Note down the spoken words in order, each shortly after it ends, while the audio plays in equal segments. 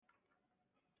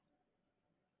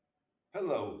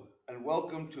Hello, and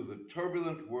welcome to the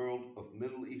Turbulent World of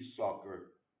Middle East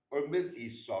Soccer, or Mid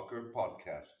East Soccer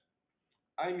podcast.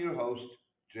 I'm your host,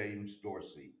 James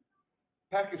Dorsey.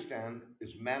 Pakistan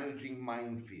is managing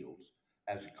minefields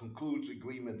as it concludes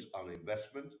agreements on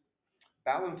investment,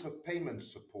 balance of payments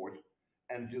support,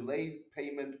 and delayed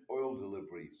payment oil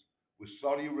deliveries with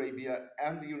Saudi Arabia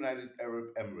and the United Arab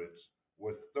Emirates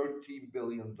worth $13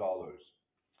 billion dollars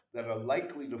that are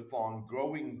likely to spawn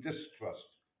growing distrust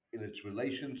in its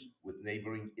relations with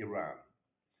neighboring Iran.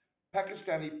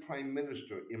 Pakistani Prime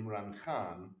Minister Imran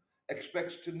Khan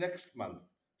expects to next month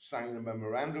sign a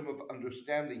memorandum of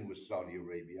understanding with Saudi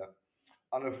Arabia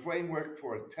on a framework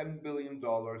for $10 billion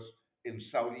dollars in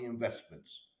Saudi investments,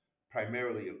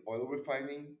 primarily in oil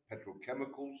refining,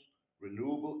 petrochemicals,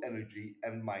 renewable energy,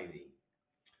 and mining.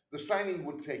 The signing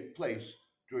would take place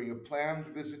during a planned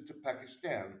visit to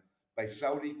Pakistan by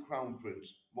Saudi Crown Prince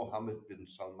Mohammed bin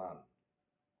Salman.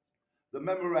 The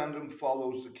memorandum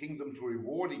follows the kingdom's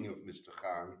rewarding of Mr.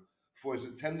 Khan for his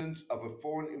attendance of a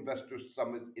foreign investors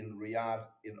summit in Riyadh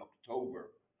in October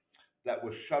that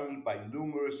was shunned by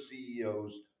numerous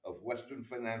CEOs of Western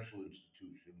financial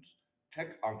institutions,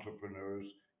 tech entrepreneurs,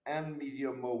 and media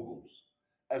moguls,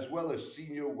 as well as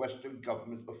senior Western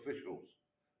government officials,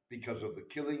 because of the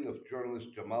killing of journalist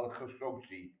Jamal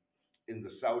Khashoggi in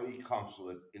the Saudi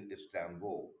consulate in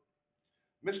Istanbul.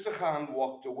 Mr. Khan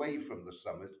walked away from the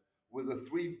summit with a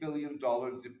 $3 billion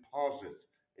deposit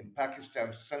in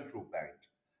Pakistan's central bank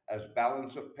as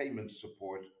balance of payments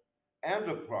support and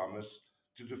a promise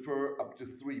to defer up to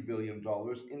 $3 billion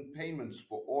in payments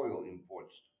for oil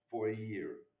imports for a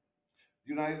year.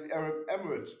 The United Arab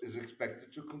Emirates is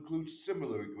expected to conclude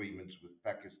similar agreements with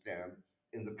Pakistan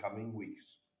in the coming weeks.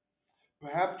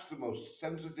 Perhaps the most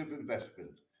sensitive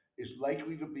investment is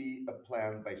likely to be a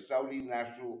plan by Saudi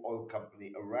national oil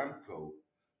company Aramco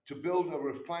to build a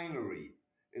refinery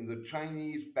in the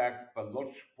Chinese backed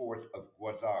Baloch port of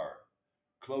Gwadar,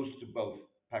 close to both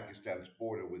Pakistan's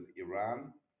border with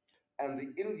Iran and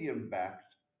the Indian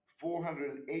backed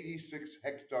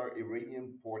 486-hectare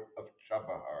Iranian port of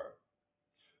Chabahar.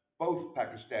 Both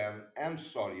Pakistan and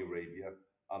Saudi Arabia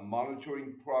are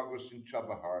monitoring progress in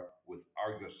Chabahar with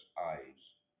Argus eyes.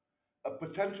 A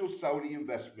potential Saudi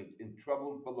investment in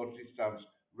troubled Balochistan's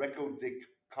Reko Diq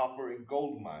copper and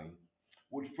gold mine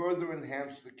would further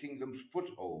enhance the kingdom's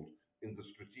foothold in the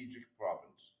strategic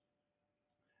province.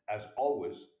 As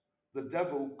always, the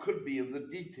devil could be in the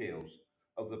details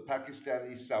of the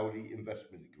Pakistani Saudi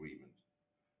investment agreement.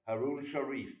 Harun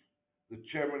Sharif, the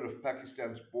chairman of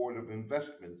Pakistan's Board of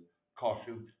Investment,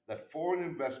 cautioned that foreign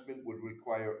investment would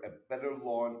require a better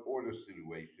law and order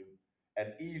situation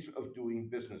and ease of doing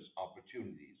business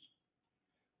opportunities.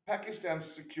 Pakistan's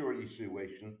security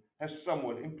situation has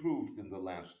somewhat improved in the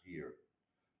last year,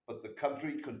 but the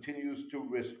country continues to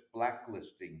risk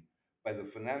blacklisting by the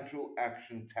Financial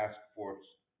Action Task Force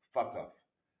 (FATF),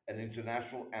 an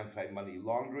international anti-money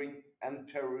laundering and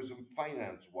terrorism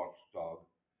finance watchdog,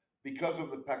 because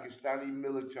of the Pakistani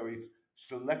military's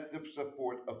selective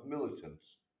support of militants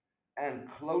and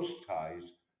close ties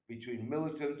between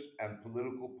militants and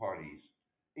political parties,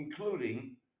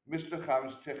 including Mr.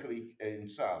 Khan's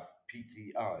Tehreek-e-Insaf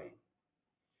 (PTI).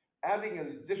 Adding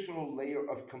an additional layer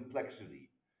of complexity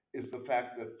is the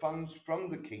fact that funds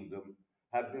from the kingdom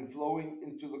have been flowing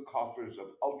into the coffers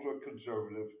of ultra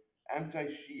conservative, anti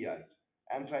Shiite,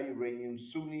 anti Iranian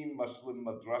Sunni Muslim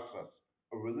madrasas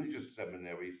or religious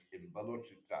seminaries in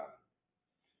Balochistan.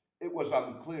 It was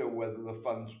unclear whether the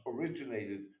funds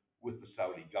originated with the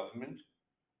Saudi government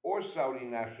or Saudi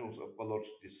nationals of Baloch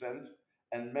descent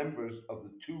and members of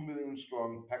the 2 million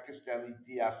strong Pakistani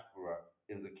diaspora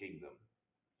in the kingdom.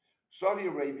 Saudi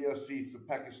Arabia sees the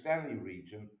Pakistani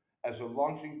region as a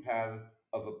launching pad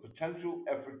of a potential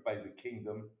effort by the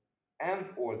kingdom and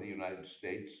or the United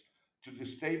States to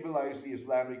destabilize the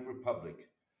Islamic Republic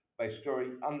by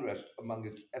stirring unrest among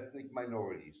its ethnic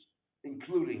minorities,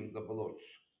 including the Baloch.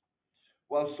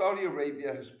 While Saudi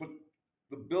Arabia has put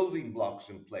the building blocks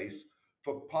in place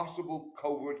for possible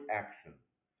covert action,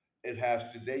 it has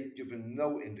to date given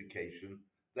no indication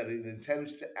that it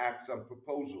intends to act on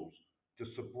proposals to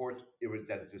support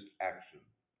irredentist action.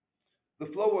 The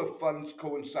flow of funds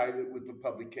coincided with the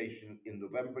publication in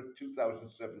November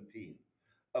 2017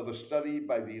 of a study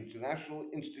by the International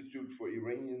Institute for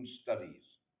Iranian Studies,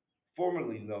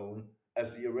 formerly known as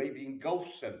the Arabian Gulf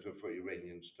Center for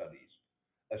Iranian Studies,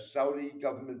 a Saudi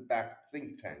government backed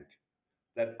think tank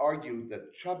that argued that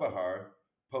Chabahar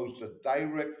posed a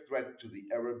direct threat to the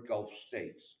Arab Gulf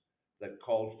states that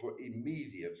called for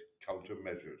immediate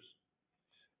countermeasures.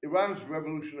 Iran's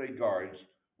Revolutionary Guards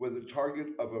were the target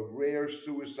of a rare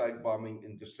suicide bombing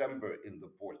in December in the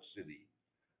port city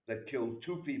that killed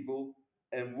two people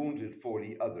and wounded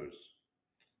 40 others.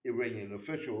 Iranian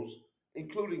officials,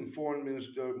 including Foreign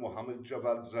Minister Mohammad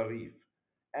Javad Zarif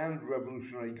and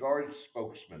Revolutionary Guard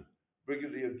spokesman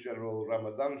Brigadier General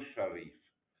Ramadan Sharif,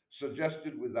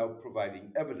 suggested without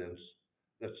providing evidence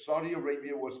that Saudi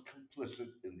Arabia was complicit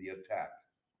in the attack.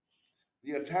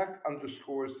 The attack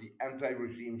underscores the anti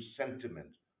regime sentiment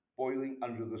boiling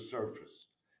under the surface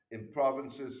in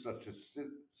provinces such as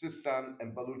Sistan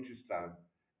and Baluchistan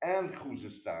and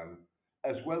Khuzestan,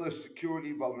 as well as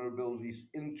security vulnerabilities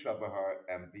in Chabahar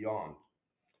and beyond,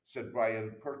 said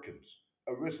Brian Perkins,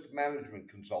 a risk management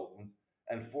consultant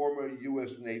and former U.S.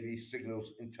 Navy signals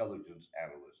intelligence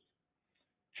analyst.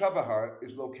 Chabahar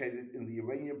is located in the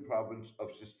Iranian province of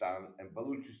Sistan and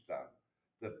Baluchistan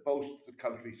that boasts the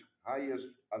country's highest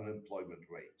unemployment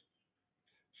rate.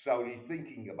 Saudi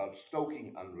thinking about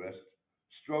stoking unrest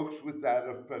strokes with that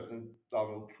of President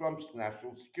Donald Trump's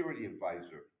national security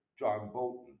advisor, John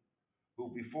Bolton,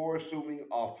 who before assuming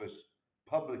office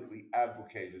publicly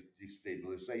advocated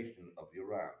destabilization of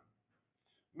Iran.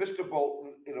 Mr.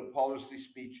 Bolton, in a policy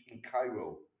speech in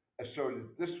Cairo, asserted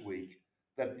this week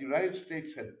that the United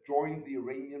States had joined the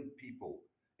Iranian people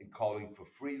in calling for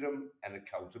freedom and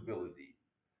accountability.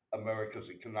 America's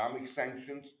economic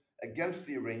sanctions against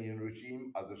the Iranian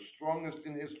regime are the strongest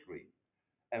in history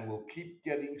and will keep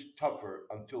getting tougher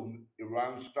until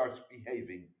Iran starts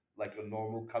behaving like a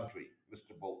normal country,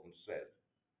 Mr. Bolton said.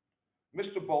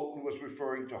 Mr. Bolton was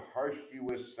referring to harsh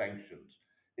U.S. sanctions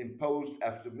imposed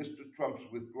after Mr. Trump's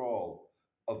withdrawal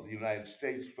of the United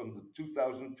States from the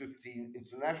 2015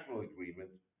 international agreement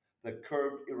that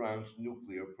curbed Iran's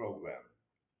nuclear program.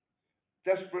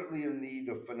 Desperately in need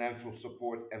of financial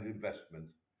support and investment,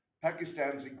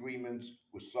 Pakistan's agreements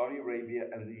with Saudi Arabia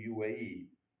and the UAE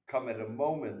come at a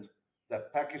moment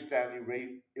that Pakistani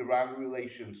Iran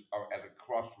relations are at a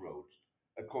crossroads,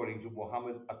 according to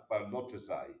Mohammad Akbar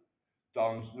Notazai,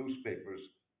 Dawn's newspaper's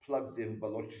plugged in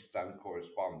Balochistan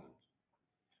correspondent.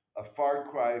 A far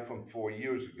cry from 4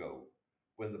 years ago,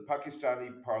 when the Pakistani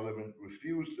parliament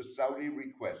refused a Saudi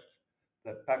request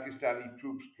that Pakistani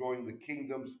troops join the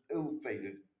kingdom's ill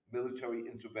fated military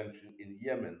intervention in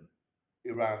Yemen.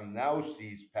 Iran now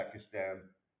sees Pakistan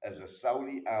as a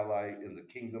Saudi ally in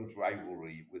the kingdom's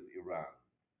rivalry with Iran.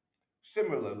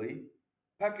 Similarly,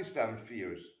 Pakistan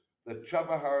fears that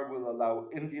Chabahar will allow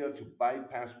India to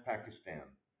bypass Pakistan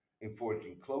in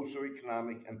forging closer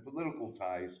economic and political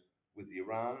ties with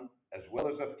Iran as well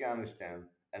as Afghanistan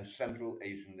and Central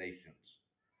Asian nations.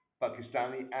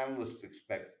 Pakistani analysts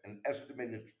expect an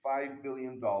estimated $5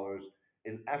 billion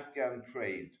in Afghan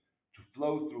trade to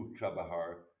flow through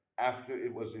Chabahar after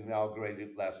it was inaugurated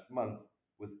last month,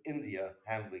 with India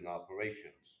handling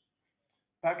operations.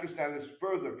 Pakistan is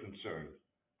further concerned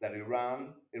that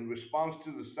Iran, in response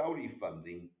to the Saudi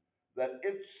funding that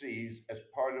it sees as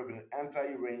part of an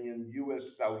anti Iranian US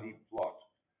Saudi plot,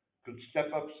 could step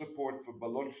up support for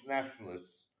Baloch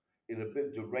nationalists in a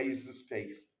bid to raise the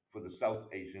stakes for the South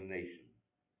Asian nation.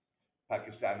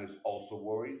 Pakistan is also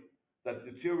worried that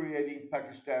deteriorating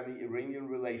Pakistani Iranian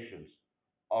relations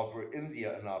offer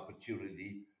India an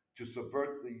opportunity to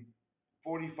subvert the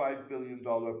 $45 billion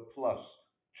plus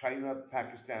China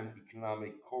Pakistan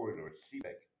Economic Corridor,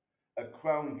 CPEC, a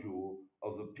crown jewel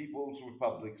of the People's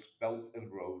Republic's Belt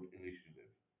and Road Initiative.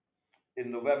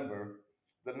 In November,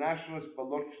 the nationalist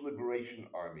Baloch Liberation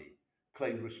Army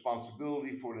claimed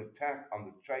responsibility for an attack on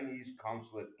the Chinese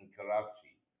consulate in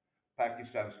Karachi,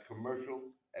 Pakistan's commercial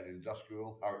and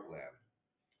industrial heartland.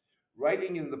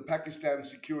 Writing in the Pakistan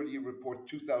Security Report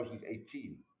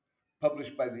 2018,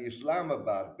 published by the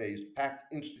Islamabad based PAC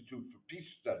Institute for Peace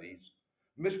Studies,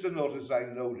 Mr.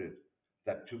 Notazai noted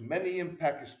that to many in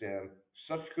Pakistan,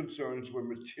 such concerns were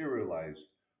materialized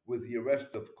with the arrest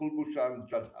of Kulbhushan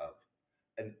Jadhav,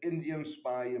 an Indian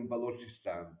spy in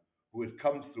Balochistan who had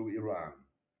come through Iran.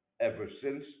 Ever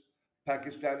since,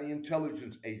 Pakistani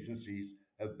intelligence agencies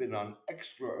have been on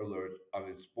extra alert on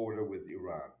its border with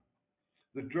Iran.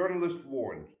 The journalist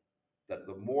warned that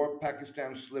the more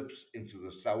Pakistan slips into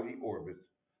the Saudi orbit,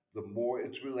 the more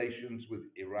its relations with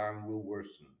Iran will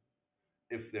worsen.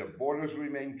 If their borders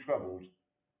remain troubled,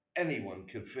 anyone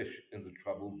can fish in the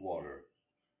troubled water.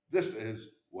 This is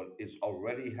what is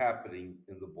already happening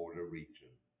in the border region.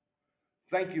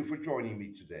 Thank you for joining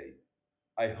me today.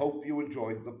 I hope you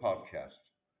enjoyed the podcast.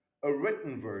 A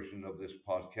written version of this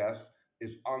podcast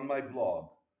is on my blog,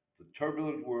 The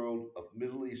Turbulent World of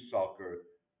Middle East Soccer,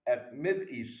 at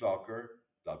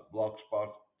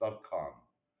mideastsoccer.blogspot.com.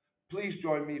 Please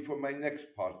join me for my next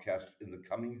podcast in the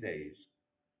coming days.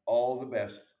 All the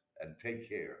best and take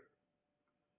care.